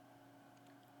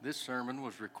This sermon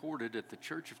was recorded at the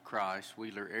Church of Christ,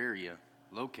 Wheeler area,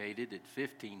 located at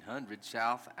 1500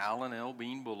 South Allen L.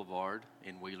 Bean Boulevard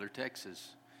in Wheeler, Texas.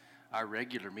 Our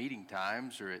regular meeting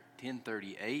times are at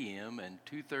 10:30 a.m. and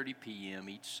 2:30 p.m.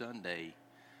 each Sunday.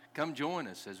 Come join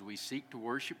us as we seek to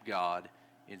worship God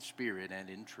in spirit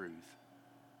and in truth.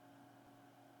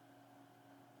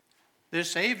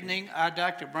 This evening, I'd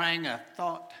like to bring a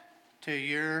thought to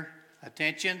your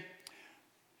attention.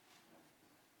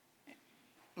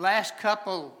 Last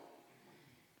couple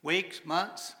weeks,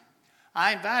 months,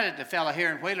 I invited the fellow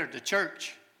here in Wheeler to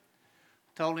church.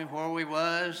 Told him where we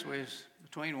was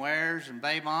between Wares and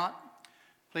Baymont.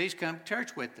 Please come to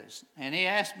church with us. And he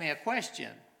asked me a question.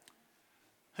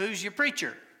 Who's your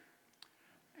preacher?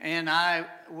 And I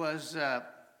was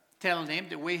telling him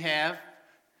that we have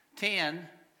 10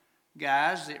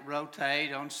 guys that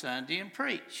rotate on Sunday and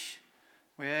preach.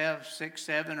 We have 6,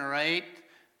 7, or 8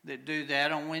 that do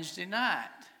that on Wednesday night.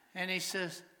 And he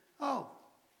says, oh.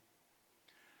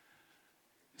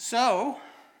 So,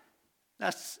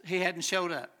 he hadn't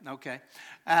showed up. Okay.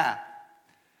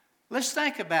 Let's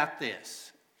think about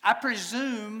this. I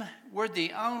presume we're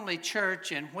the only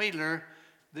church in Wheeler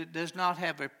that does not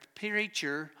have a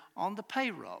preacher on the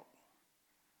payroll.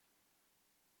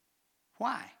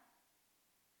 Why?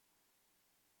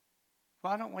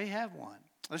 Why don't we have one?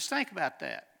 Let's think about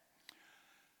that.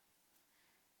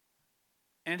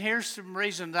 And here's some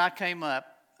reasons I came up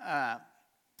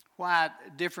why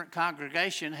different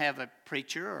congregations have a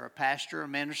preacher or a pastor or a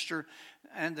minister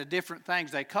and the different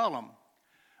things they call them.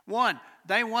 One,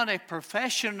 they want a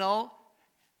professional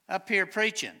up here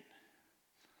preaching.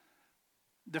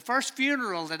 The first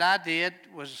funeral that I did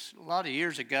was a lot of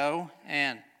years ago,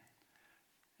 and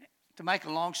to make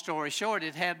a long story short,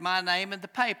 it had my name in the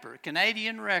paper.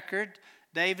 Canadian Record,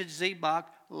 David Zybach,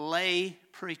 lay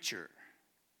preacher.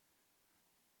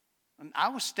 And I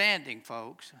was standing,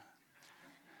 folks.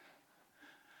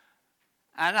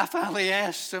 And I finally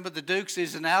asked some of the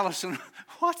Dukeses and Allison,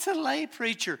 what's a lay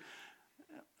preacher?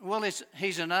 Well,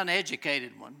 he's an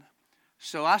uneducated one.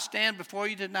 So I stand before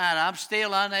you tonight. I'm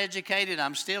still uneducated.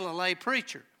 I'm still a lay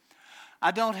preacher. I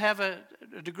don't have a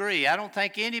degree. I don't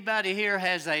think anybody here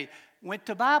went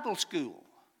to Bible school.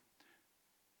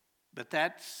 But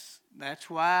that's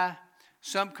why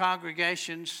some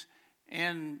congregations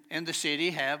in the city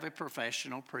have a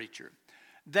professional preacher.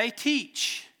 They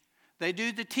teach. They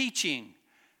do the teaching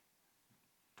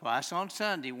twice on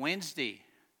Sunday, Wednesday.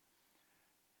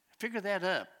 Figure that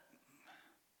up.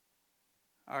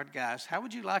 All right, guys, how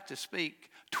would you like to speak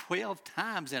 12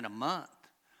 times in a month?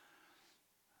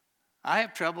 I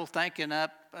have trouble thinking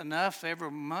up enough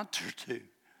every month or two.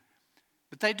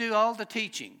 But they do all the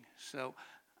teaching. So,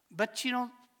 but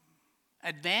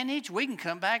advantage, we can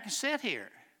come back and sit here.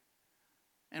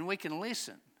 And we can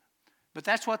listen. But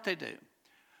that's what they do.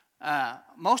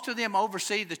 Most of them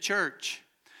oversee the church.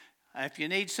 If you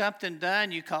need something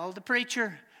done, you call the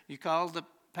preacher, you call the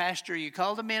pastor, you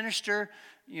call the minister.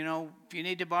 If you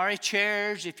need to borrow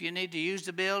chairs, if you need to use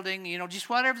the building, just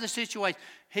whatever the situation,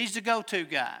 he's the go-to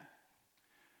guy.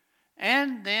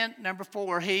 And then number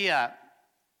 4, he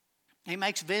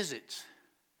makes visits.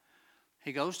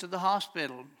 He goes to the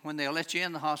hospital when they'll let you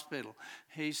in the hospital.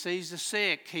 He sees the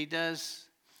sick. He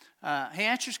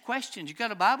answers questions. You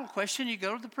got a Bible question, you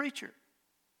go to the preacher.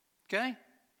 Okay?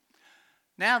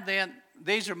 Now then,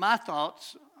 these are my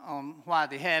thoughts on why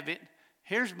they have it.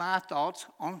 Here's my thoughts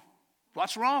on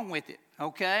what's wrong with it.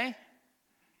 Okay?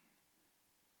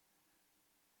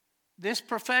 This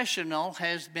professional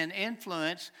has been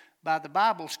influenced by the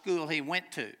Bible school he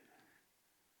went to.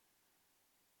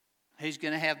 He's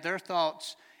going to have their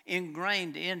thoughts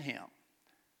ingrained in him.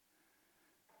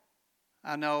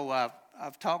 I know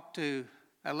I've talked to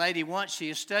a lady once. She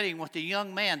is studying with a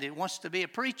young man that wants to be a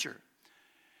preacher.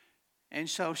 And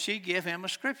so she gave him a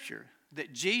scripture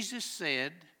that Jesus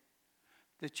said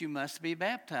that you must be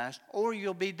baptized or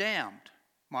you'll be damned.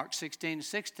 Mark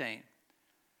 16:16.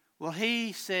 Well,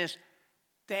 he says,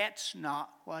 that's not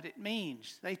what it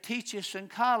means. They teach us in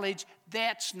college,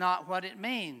 that's not what it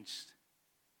means.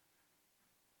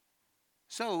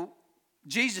 So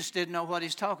Jesus didn't know what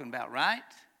he's talking about, right?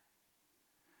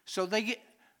 So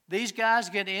these guys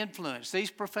get influenced.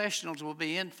 These professionals will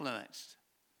be influenced.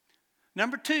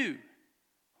 Number 2,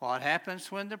 what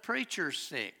happens when the preacher's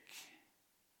sick?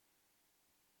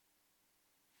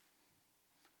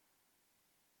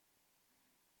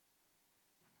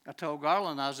 I told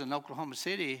Garland I was in Oklahoma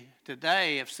City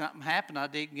today. If something happened, I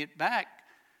didn't get back.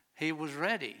 He was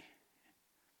ready.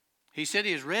 He said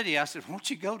he was ready. I said, won't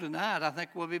you go tonight? I think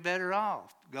we'll be better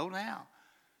off. Go now.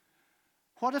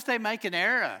 What if they make an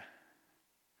error?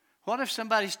 What if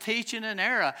somebody's teaching an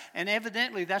error? And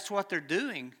evidently that's what they're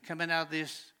doing coming out of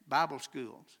this Bible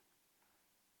schools.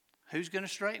 Who's going to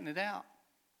straighten it out?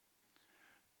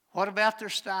 What about their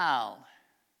style?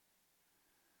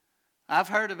 I've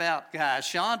heard about guys.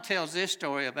 Sean tells this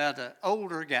story about an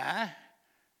older guy,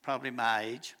 probably my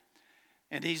age,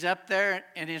 and he's up there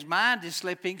and his mind is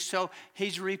slipping, so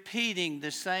he's repeating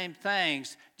the same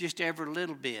things just every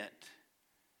little bit.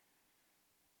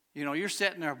 You know, you're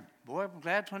sitting there, boy, I'm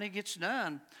glad when he gets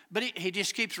done. But he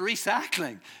just keeps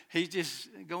recycling. He's just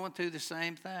going through the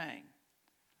same thing.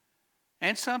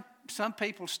 And some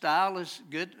people's style is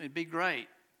good. It'd be great.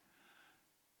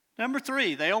 Number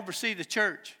 3, they oversee the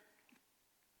church.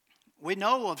 We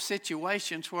know of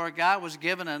situations where a guy was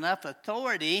given enough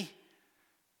authority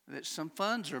that some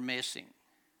funds are missing.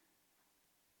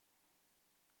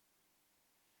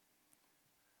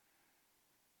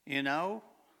 You know,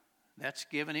 that's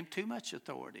giving him too much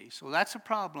authority. So that's a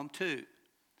problem too.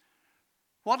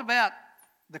 What about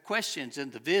the questions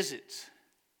and the visits?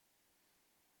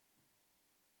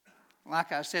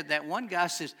 Like I said, that one guy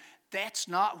says, that's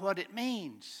not what it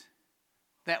means.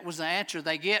 That was the answer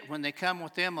they get when they come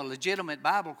with them a legitimate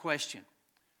Bible question.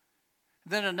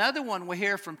 Then another one we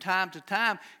hear from time to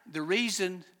time, the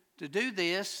reason to do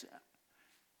this,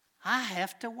 I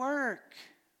have to work.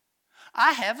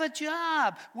 I have a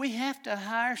job. We have to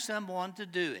hire someone to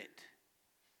do it.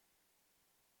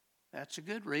 That's a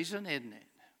good reason, isn't it?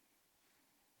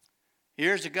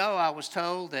 Years ago, I was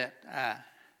told that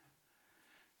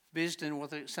visiting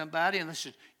with somebody, and they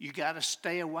said, you got to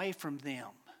stay away from them.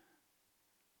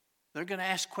 They're going to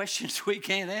ask questions we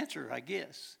can't answer, I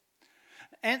guess.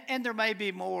 And there may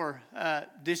be more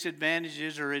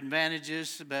disadvantages or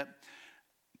advantages, but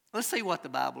let's see what the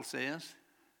Bible says.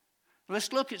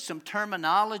 Let's look at some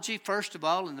terminology, first of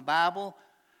all, in the Bible.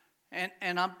 And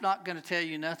I'm not going to tell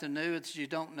you nothing new that you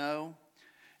don't know.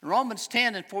 In Romans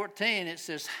 10 and 14, it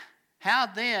says, how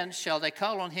then shall they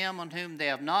call on him on whom they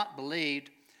have not believed?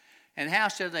 And how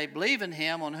shall they believe in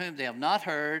him on whom they have not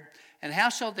heard? And how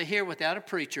shall they hear without a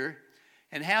preacher?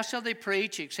 And how shall they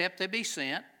preach except they be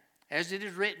sent? As it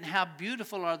is written, how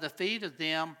beautiful are the feet of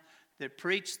them that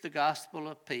preach the gospel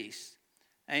of peace,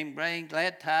 and bring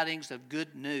glad tidings of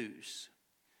good news.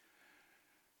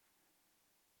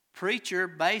 Preacher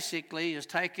basically is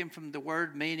taken from the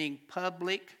word meaning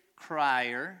public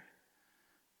crier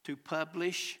to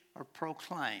publish or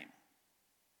proclaim.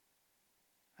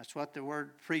 That's what the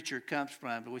word preacher comes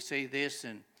from. We see this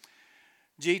in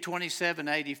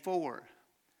G2784.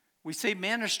 We see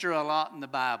minister a lot in the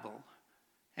Bible.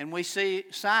 And we see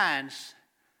signs,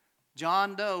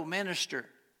 John Doe, minister.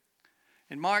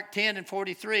 In Mark 10 and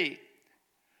 43,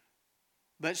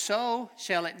 but so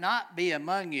shall it not be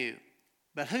among you,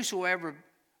 but whosoever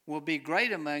will be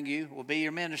great among you will be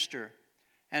your minister.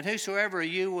 And whosoever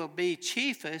you will be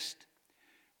chiefest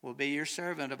will be your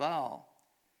servant of all.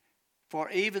 For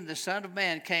even the Son of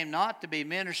Man came not to be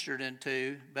ministered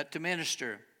unto, but to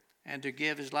minister, and to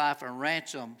give his life a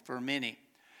ransom for many.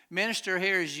 Minister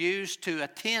here is used to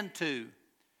attend to,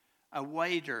 a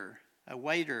waiter,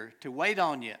 to wait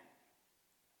on you.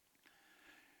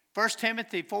 1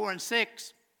 Timothy 4 and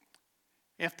 6,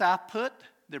 if thou put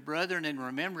the brethren in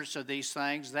remembrance of these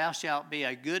things, thou shalt be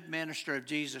a good minister of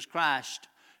Jesus Christ,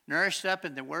 nourished up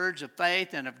in the words of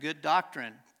faith and of good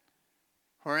doctrine,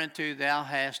 whereunto thou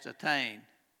hast attained.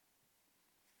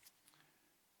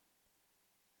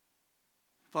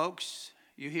 Folks,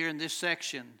 you hear in this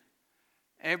section,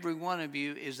 every one of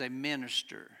you is a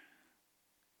minister.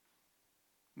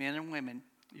 Men and women,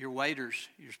 you're waiters.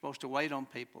 You're supposed to wait on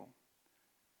people.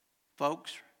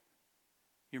 Folks,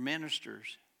 you're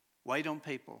ministers. Wait on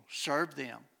people. Serve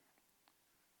them.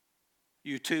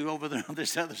 You two over there on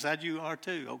this other side, you are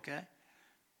too, okay?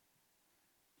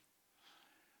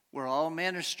 We're all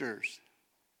ministers.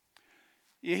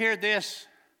 You hear this.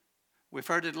 We've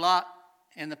heard it a lot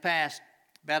in the past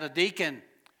about a deacon.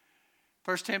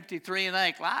 1 Timothy 3 and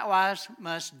 8, likewise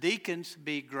must deacons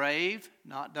be grave,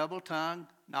 not double-tongued,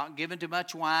 not given to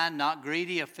much wine, not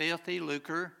greedy of filthy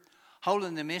lucre,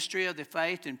 holding the mystery of the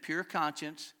faith in pure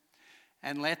conscience,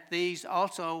 and let these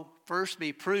also first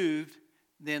be proved,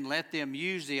 then let them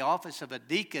use the office of a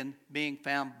deacon, being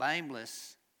found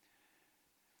blameless.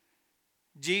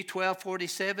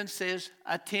 G1247 says,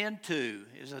 attend to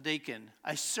is a deacon,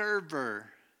 a server.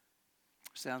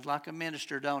 Sounds like a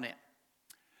minister, don't it?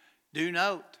 Do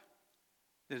note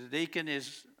that a deacon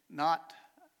is not,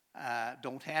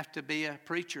 don't have to be a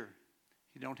preacher.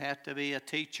 You don't have to be a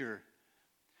teacher.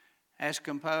 As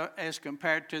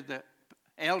compared to the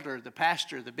elder, the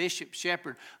pastor, the bishop,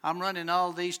 shepherd. I'm running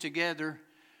all these together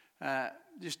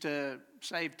just to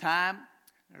save time.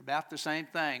 They're about the same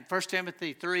thing. 1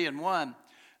 Timothy 3:1.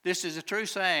 This is a true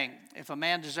saying. If a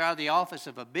man desire the office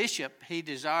of a bishop, he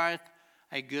desireth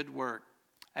a good work.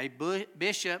 A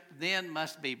bishop then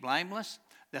must be blameless,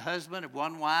 the husband of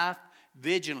one wife,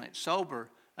 vigilant, sober,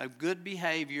 of good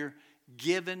behavior,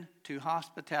 given to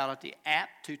hospitality,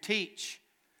 apt to teach.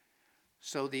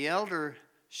 So the elder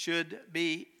should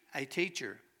be a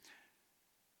teacher.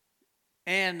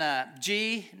 In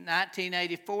G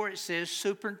 1984, it says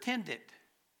superintendent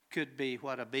could be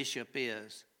what a bishop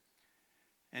is.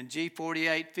 And G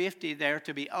 4850, they're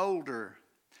to be older.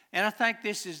 And I think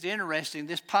this is interesting.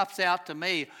 This pops out to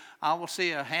me. I will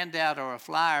see a handout or a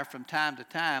flyer from time to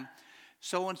time.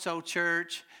 So-and-so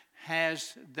church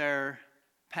has their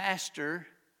pastor,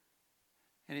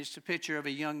 and it's a picture of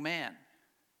a young man.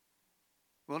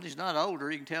 Well, he's not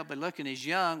older. You can tell by looking, he's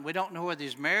young. We don't know whether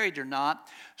he's married or not.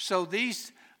 So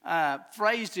these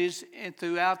phrases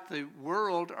throughout the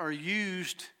world are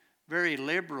used very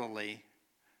liberally.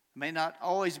 May not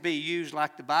always be used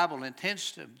like the Bible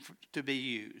intends to be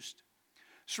used.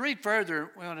 Let's read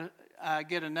further. We want to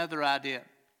get another idea.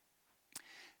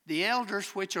 The elders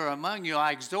which are among you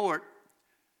I exhort,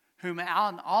 whom I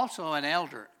am also an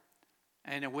elder,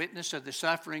 and a witness of the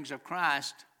sufferings of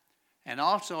Christ, and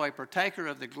also a partaker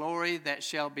of the glory that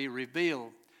shall be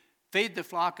revealed. Feed the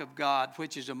flock of God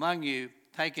which is among you,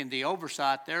 taking the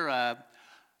oversight thereof,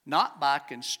 not by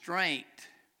constraint,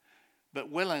 but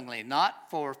willingly,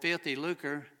 not for filthy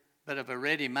lucre, but of a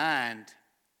ready mind.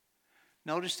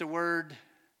 Notice the word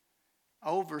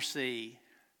oversee.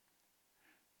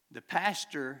 The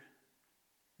pastor,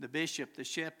 the bishop, the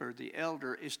shepherd, the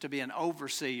elder is to be an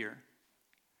overseer,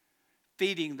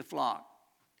 feeding the flock.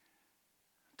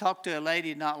 Talked to a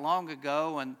lady not long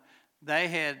ago, and they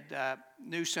had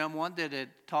knew someone that had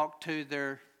talked to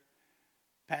their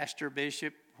pastor,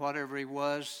 bishop, whatever he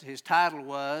was, his title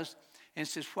was, and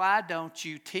says, "Why don't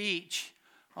you teach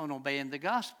on obeying the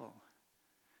gospel?"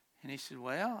 And he said,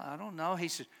 "Well, I don't know." He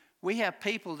said, "We have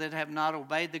people that have not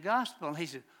obeyed the gospel." And he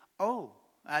said, "Oh,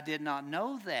 I did not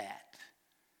know that."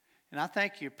 And I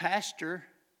think your pastor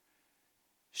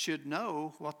should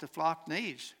know what the flock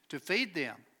needs to feed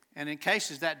them. And in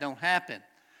cases that don't happen,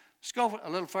 let's go a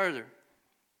little further.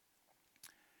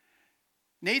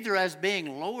 Neither as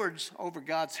being lords over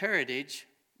God's heritage,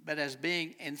 but as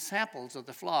being ensamples of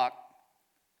the flock.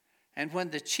 And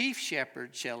when the chief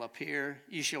shepherd shall appear,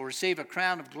 you shall receive a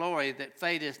crown of glory that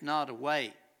fadeth not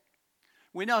away.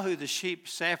 We know who the sheep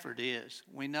shepherd is.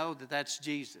 We know that that's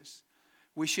Jesus.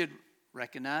 We should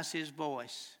recognize his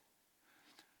voice.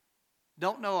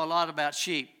 Don't know a lot about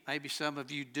sheep. Maybe some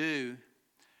of you do.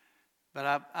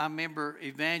 But I remember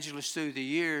evangelists through the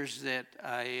years that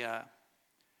a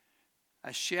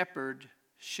shepherd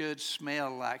should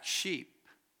smell like sheep.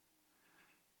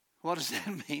 What does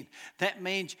that mean? That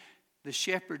means the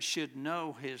shepherd should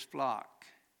know his flock.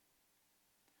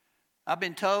 I've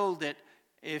been told that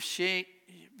if sheep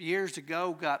years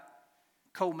ago got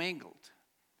commingled,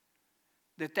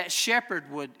 that shepherd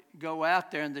would go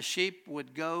out there and the sheep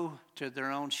would go to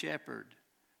their own shepherd.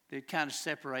 They'd kind of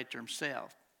separate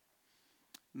themselves.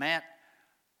 Matt,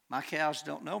 my cows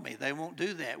don't know me. They won't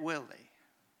do that, will they?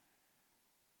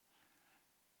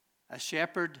 A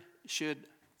shepherd should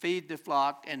feed the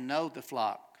flock and know the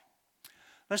flock.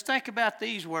 Let's think about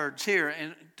these words here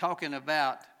and talking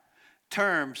about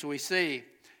terms we see.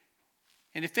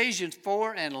 In Ephesians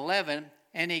 4:11,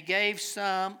 and he gave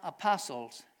some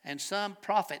apostles, and some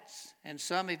prophets, and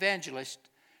some evangelists,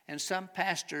 and some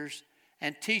pastors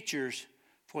and teachers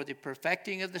for the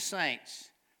perfecting of the saints,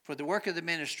 for the work of the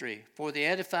ministry, for the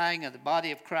edifying of the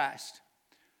body of Christ.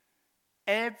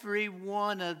 Every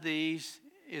one of these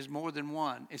is more than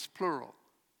one. It's plural.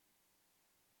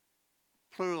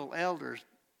 Plural elders,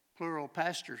 plural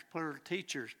pastors, plural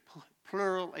teachers,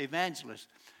 plural evangelists.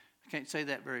 I can't say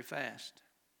that very fast.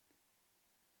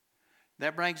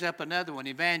 That brings up another one,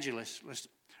 evangelists. Let's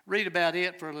read about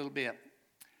it for a little bit.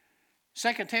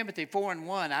 2 Timothy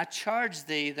 4:1, I charge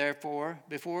thee, therefore,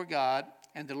 before God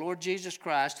and the Lord Jesus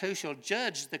Christ, who shall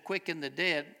judge the quick and the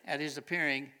dead at his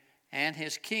appearing and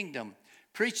his kingdom.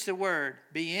 Preach the word,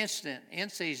 be instant, in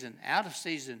season, out of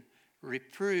season,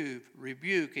 reprove,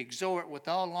 rebuke, exhort with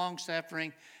all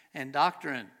longsuffering and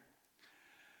doctrine.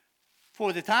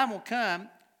 For the time will come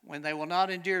when they will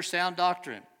not endure sound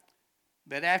doctrine,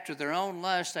 but after their own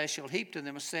lust they shall heap to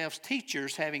themselves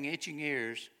teachers having itching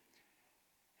ears,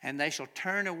 and they shall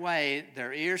turn away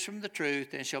their ears from the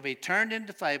truth, and shall be turned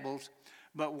into fables.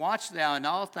 But watch thou in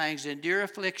all things, endure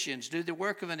afflictions, do the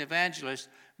work of an evangelist,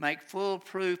 make full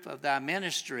proof of thy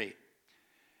ministry.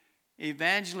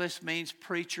 Evangelist means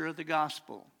preacher of the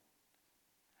gospel.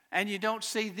 And you don't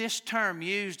see this term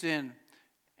used in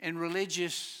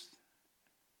religious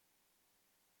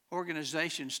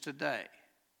organizations today.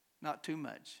 Not too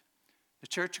much. The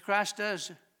Church of Christ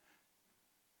does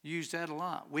use that a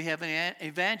lot. We have an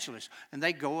evangelist, and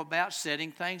they go about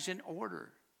setting things in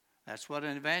order. That's what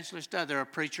an evangelist does. They're a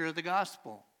preacher of the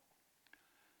gospel.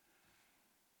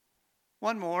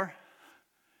 One more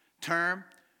term,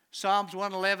 Psalms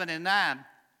 111:9.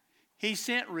 He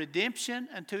sent redemption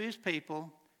unto his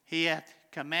people. He hath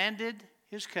commanded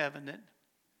his covenant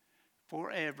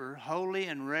forever. Holy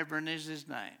and reverend is his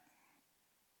name.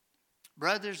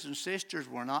 Brothers and sisters,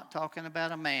 we're not talking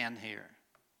about a man here.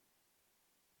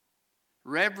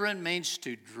 Reverend means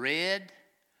to dread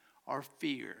or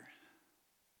fear.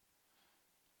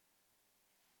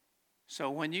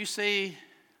 So when you see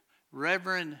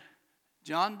Reverend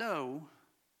John Doe,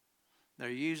 they're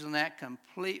using that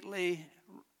completely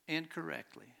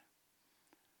incorrectly.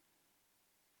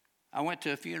 I went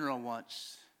to a funeral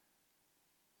once,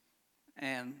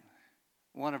 and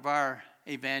one of our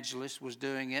evangelists was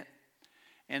doing it,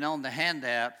 and on the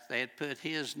handout they had put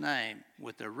his name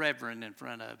with the Reverend in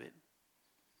front of it.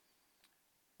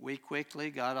 We quickly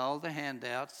got all the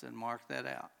handouts and marked that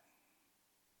out.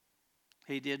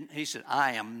 He didn't. He said,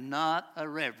 I am not a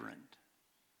reverend.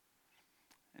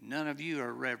 And none of you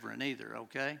are reverend either,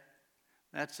 okay?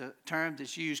 That's a term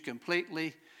that's used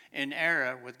completely in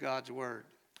error with God's word.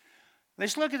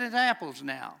 Let's look at examples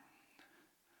now.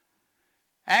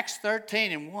 Acts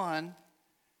 13:1.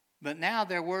 But now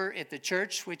there were at the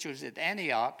church which was at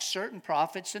Antioch certain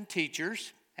prophets and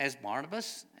teachers, as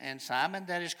Barnabas and Simon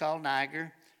that is called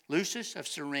Niger, Lucius of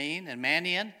Cyrene, and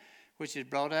Manaen, which is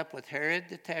brought up with Herod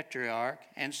the Tetrarch,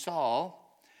 and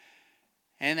Saul.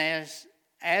 And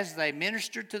as they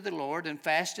ministered to the Lord and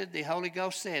fasted, the Holy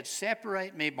Ghost said,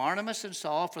 Separate me, Barnabas and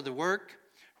Saul, for the work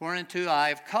whereunto I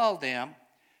have called them.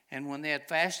 And when they had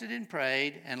fasted and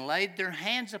prayed and laid their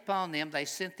hands upon them, they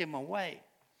sent them away.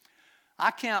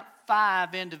 I count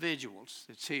 5 individuals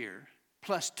that's here,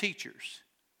 plus teachers.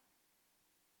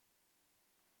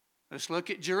 Let's look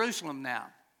at Jerusalem now.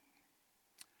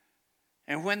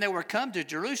 And when they were come to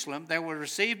Jerusalem, they were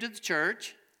received of the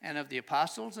church and of the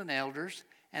apostles and elders,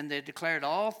 and they declared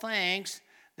all things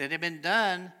that had been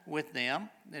done with them.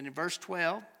 And in verse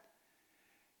 12,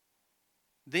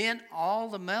 then all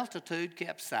the multitude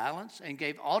kept silence and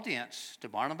gave audience to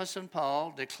Barnabas and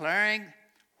Paul, declaring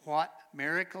what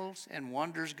miracles and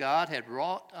wonders God had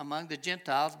wrought among the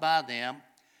Gentiles by them.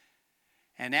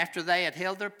 And after they had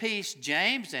held their peace,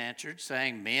 James answered,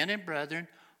 saying, Men and brethren,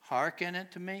 hearken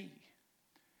unto me.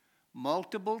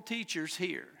 Multiple teachers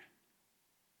here.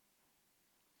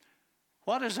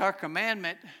 What is our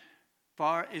commandment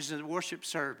for is the worship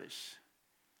service?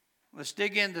 Let's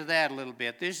dig into that a little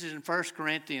bit. This is in 1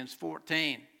 Corinthians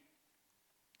 14.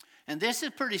 And this is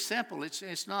pretty simple.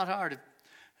 It's not hard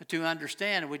to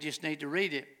understand. We just need to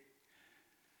read it.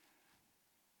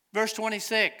 Verse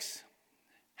 26.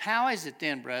 How is it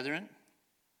then, brethren,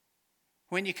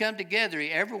 when you come together,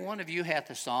 every one of you hath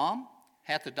a psalm,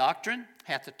 hath a doctrine,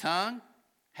 hath a tongue,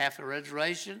 hath a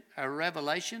revelation,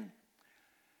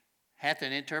 hath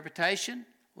an interpretation?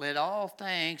 Let all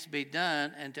things be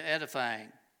done unto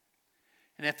edifying.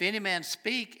 And if any man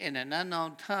speak in an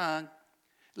unknown tongue,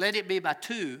 let it be by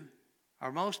 2,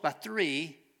 or most by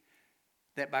 3,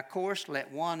 that by course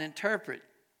let one interpret.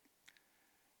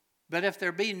 But if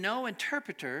there be no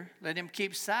interpreter, let him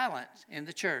keep silent in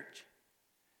the church,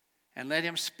 and let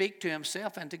him speak to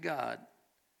himself and to God.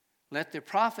 Let the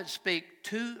prophet speak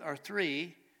 2 or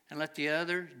 3, and let the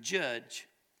other judge.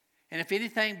 And if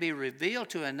anything be revealed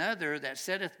to another that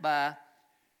sitteth by,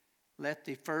 let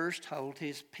the first hold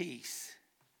his peace.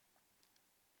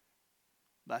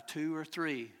 By 2 or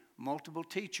 3, multiple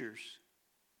teachers.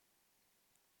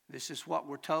 This is what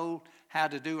we're told how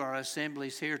to do our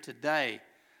assemblies here today.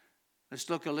 Let's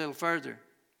look a little further.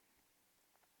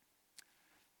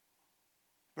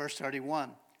 Verse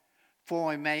 31. For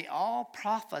we may all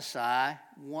prophesy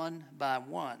one by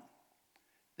one,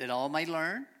 that all may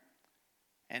learn,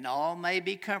 and all may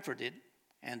be comforted,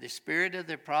 and the spirit of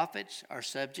the prophets are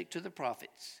subject to the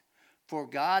prophets. For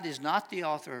God is not the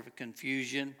author of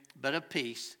confusion, but of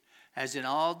peace, as in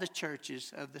all the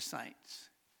churches of the saints.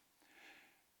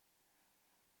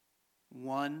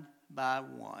 One by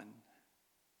one.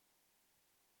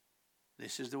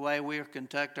 This is the way we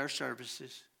conduct our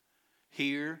services.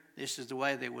 Here, this is the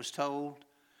way that was told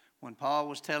when Paul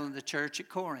was telling the church at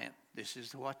Corinth. This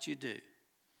is what you do.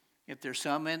 If there's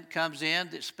someone that comes in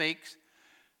that speaks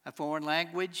a foreign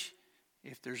language,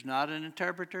 if there's not an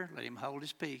interpreter, let him hold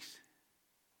his peace.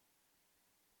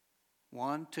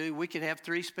 1, 2. We could have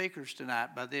 3 speakers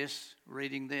tonight by this,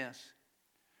 reading this.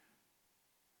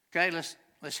 Okay,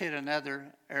 let's hit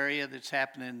another area that's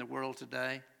happening in the world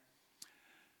today.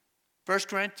 1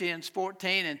 Corinthians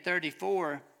 14 and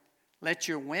 34, let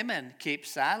your women keep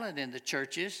silent in the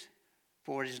churches,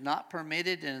 for it is not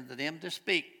permitted unto them to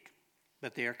speak,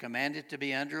 but they are commanded to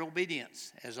be under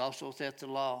obedience, as also saith the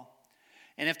law.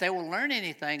 And if they will learn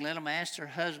anything, let them ask their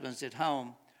husbands at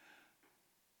home,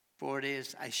 for it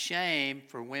is a shame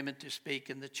for women to speak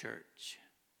in the church.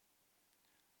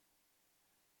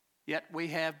 Yet we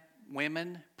have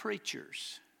women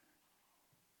preachers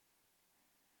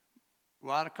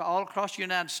all across the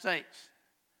United States.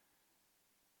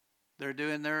 They're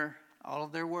doing all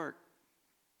of their work.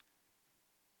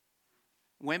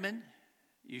 Women,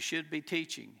 you should be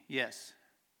teaching, yes,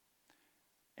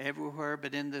 everywhere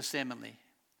but in the assembly.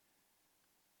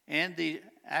 And the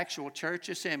actual church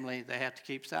assembly, they have to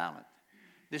keep silent.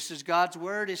 This is God's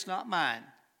word, it's not mine.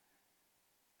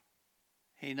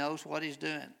 He knows what he's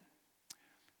doing.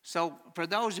 So for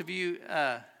those of you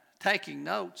taking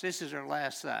notes, this is our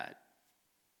last slide.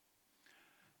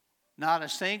 Not a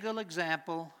single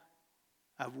example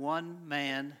of one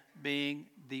man being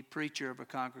the preacher of a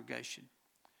congregation.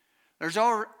 There's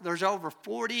over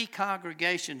 40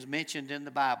 congregations mentioned in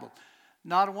the Bible.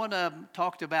 Not one of them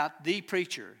talked about the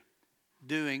preacher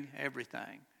doing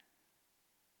everything.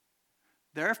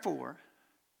 Therefore,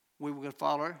 we will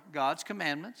follow God's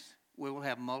commandments. We will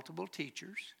have multiple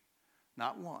teachers,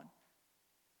 not one.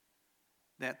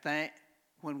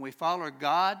 When we follow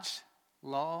God's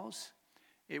laws,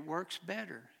 it works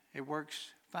better. It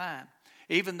works fine.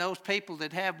 Even those people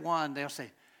that have one, they'll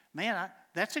say, man,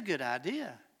 that's a good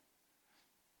idea.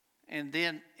 And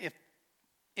then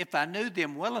if I knew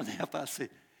them well enough, I say,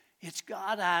 it's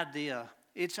God's idea.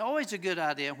 It's always a good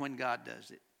idea when God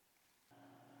does it.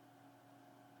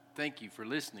 Thank you for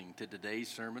listening to today's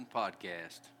sermon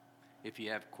podcast. If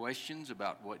you have questions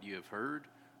about what you have heard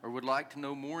or would like to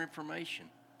know more information,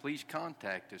 please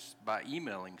contact us by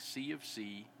emailing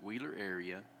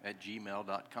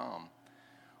cofcwheelerarea@gmail.com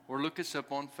or look us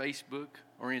up on Facebook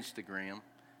or Instagram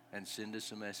and send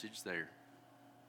us a message there.